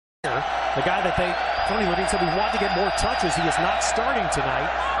The guy that Tony Levine said we want to get more touches. He is not starting tonight.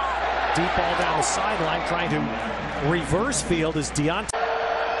 Deep ball down the sideline, trying to reverse field is Deontay.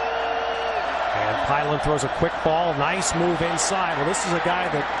 And Pylan throws a quick ball. Nice move inside. Well, this is a guy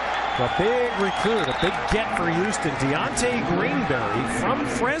that a big recruit, a big get for Houston. Deontay Greenberry from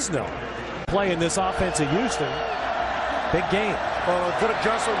Fresno. Play in this offense at Houston. Big game. Well, a good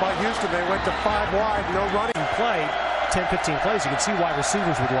adjustment by Houston. They went to 5 wide, no running play. 10-15 plays. You can see why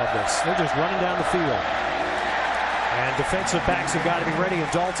receivers would love this. They're just running down the field. And defensive backs have got to be ready. And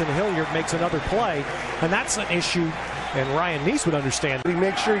Dalton Hilliard makes another play. And that's an issue. And Ryan Neese would understand. He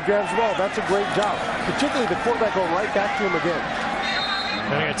makes sure he grabs the ball. That's a great job. Particularly the quarterback going right back to him again.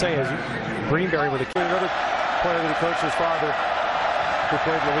 And I got to tell you, Greenberry with another player that he coached his father, who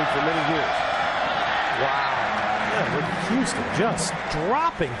played in the league for many years. Wow. Yeah, look at Houston just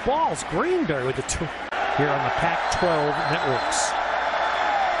dropping balls. Greenberry with the two here on the Pac-12 networks.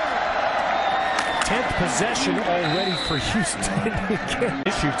 10th possession already for Houston.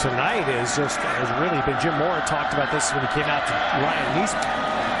 Issue tonight is has really been, Jim Mora talked about this when he came out to Ryan Neese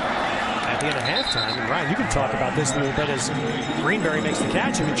at the end of halftime. And Ryan, you can talk about this a little bit as Greenberry makes the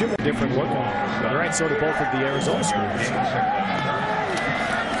catch. I mean, Jim, different look on. All right, so do both of the Arizona schools.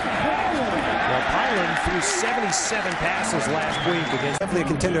 Well, Pylan threw 77 passes last week against definitely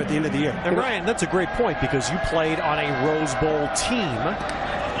a contender at the end of the year. And Ryan, that's a great point because you played on a Rose Bowl team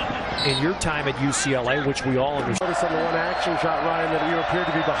in your time at UCLA, which we all understand. Notice on the one action shot, Ryan, that you appeared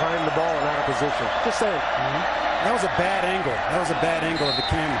to be behind the ball and out of position. Just saying. That was a bad angle. That was a bad angle of the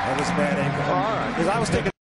camera. That was a bad angle. All right. Because I was taking